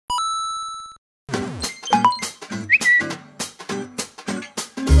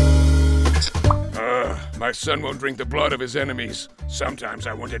My son won't drink the blood of his enemies. Sometimes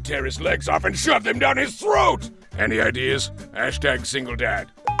I want to tear his legs off and shove them down his throat! Any ideas? Hashtag single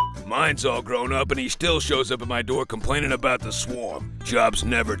dad. Mine's all grown up and he still shows up at my door complaining about the swarm. Job's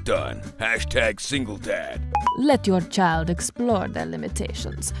never done. Hashtag single dad. Let your child explore their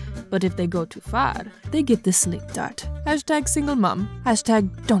limitations. But if they go too far, they get the sleep dart. Hashtag single mom.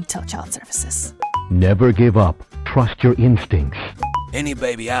 Hashtag don't tell child services. Never give up. Trust your instincts. Any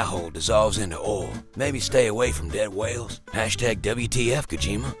baby I hold dissolves into oil. Maybe stay away from dead whales. Hashtag WTF,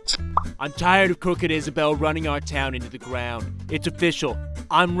 Kojima. I'm tired of crooked Isabelle running our town into the ground. It's official.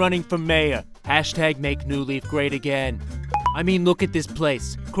 I'm running for mayor. Hashtag make New Leaf great again. I mean, look at this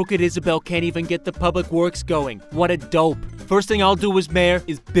place. Crooked Isabelle can't even get the public works going. What a dope. First thing I'll do as mayor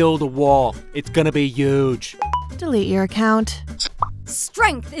is build a wall. It's gonna be huge. Delete your account.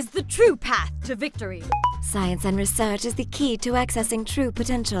 Strength is the true path to victory. Science and research is the key to accessing true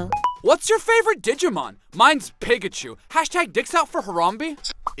potential. What's your favorite Digimon? Mine's Pikachu. Hashtag dicks out for Harambe.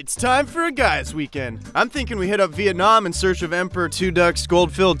 It's time for a guys' weekend. I'm thinking we hit up Vietnam in search of Emperor Two Duck's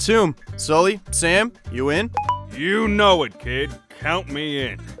gold-filled tomb. Sully, Sam, you in? You know it, kid. Count me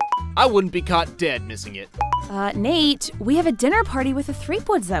in. I wouldn't be caught dead missing it. Nate, we have a dinner party with the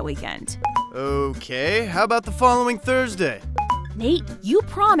Threepwoods that weekend. Okay, how about the following Thursday? Nate, you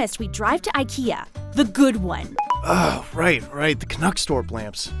promised we'd drive to IKEA. The good one. Oh, right, the Knuckstorp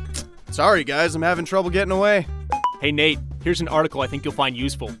lamps. Sorry guys, I'm having trouble getting away. Hey Nate, here's an article I think you'll find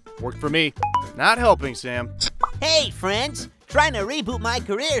useful. Worked for me. Not helping, Sam. Hey friends, trying to reboot my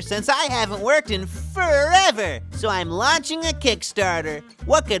career since I haven't worked in forever. So I'm launching a Kickstarter.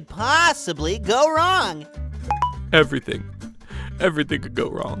 What could possibly go wrong? Everything. Everything could go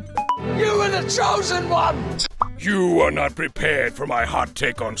wrong. You were the chosen one! You are not prepared for my hot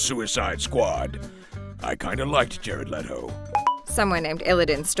take on Suicide Squad. I kinda liked Jared Leto. Someone named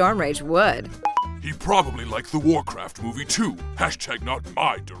Illidan Stormrage would. He probably liked the Warcraft movie too. Hashtag not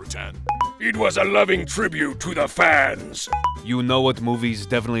my Duratan. It was a loving tribute to the fans. You know what movie's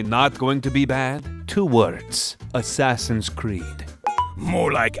definitely not going to be bad? 2 words. Assassin's Creed.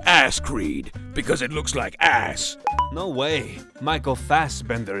 More like Ass Creed, because it looks like ass. No way. Michael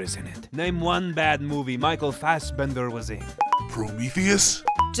Fassbender is in it. Name one bad movie Michael Fassbender was in. Prometheus?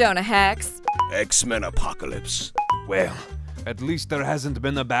 Jonah Hex. X-Men Apocalypse. Well, at least there hasn't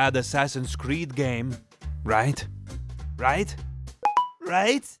been a bad Assassin's Creed game. Right? Right?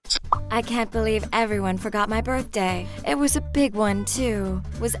 Right? I can't believe everyone forgot my birthday. It was a big one, too.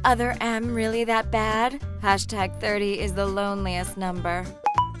 Was Other M really that bad? Hashtag 30 is the loneliest number.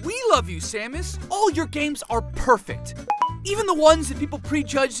 We love you, Samus. All your games are perfect. Even the ones that people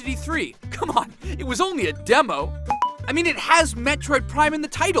prejudged at E3. Come on, it was only a demo. I mean, it has Metroid Prime in the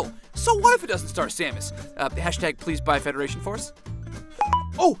title. So what if it doesn't star Samus? Hashtag please buy Federation Force.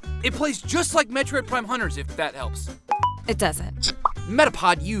 Oh, it plays just like Metroid Prime Hunters, if that helps. It doesn't.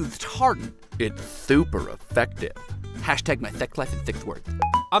 Metapod used hardened. It's super effective. Hashtag my thick life in thick word.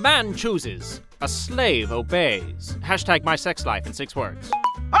 A man chooses. A slave obeys. Hashtag my sex life in 6 words.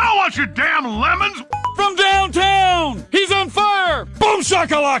 I don't want your damn lemons! From downtown! He's on fire! Boom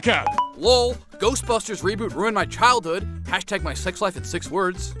shakalaka! Lol, Ghostbusters reboot ruined my childhood. Hashtag my sex life in 6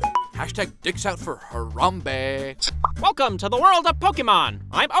 words. Hashtag dicks out for Harambe. Welcome to the world of Pokemon.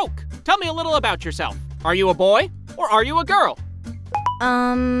 I'm Oak. Tell me a little about yourself. Are you a boy or are you a girl?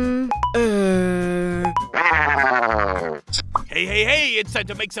 Hey, it's time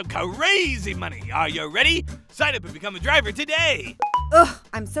to make some crazy money. Are you ready? Sign up and become a driver today. Ugh,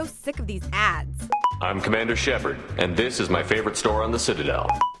 I'm so sick of these ads. I'm Commander Shepard, and this is my favorite store on the Citadel.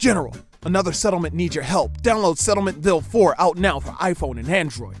 General, another settlement needs your help. Download Settlementville 4 out now for iPhone and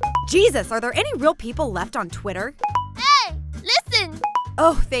Android. Jesus, are there any real people left on Twitter? Hey, listen!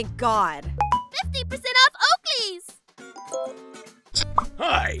 Oh, thank God. 50% off Oakleys!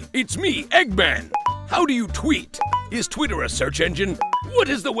 Hi, it's me, Eggman. How do you tweet? Is Twitter a search engine? What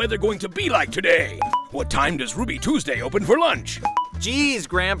is the weather going to be like today? What time does Ruby Tuesday open for lunch? Geez,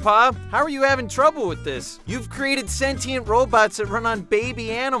 Grandpa, how are you having trouble with this? You've created sentient robots that run on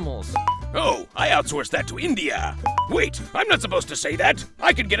baby animals. Oh, I outsourced that to India. Wait, I'm not supposed to say that.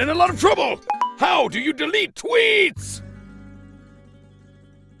 I could get in a lot of trouble. How do you delete tweets?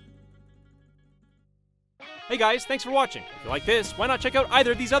 Hey guys, thanks for watching. If you like this, why not check out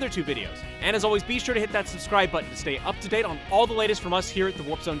either of these other 2 videos? And as always, be sure to hit that subscribe button to stay up to date on all the latest from us here at the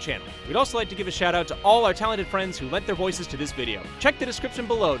Warp Zone channel. We'd also like to give a shout out to all our talented friends who lent their voices to this video. Check the description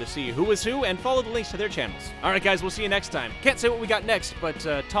below to see who is who and follow the links to their channels. Alright guys, we'll see you next time. Can't say what we got next, but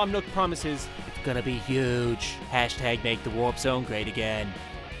Tom Nook promises it's gonna be huge. Hashtag make the Warp Zone great again.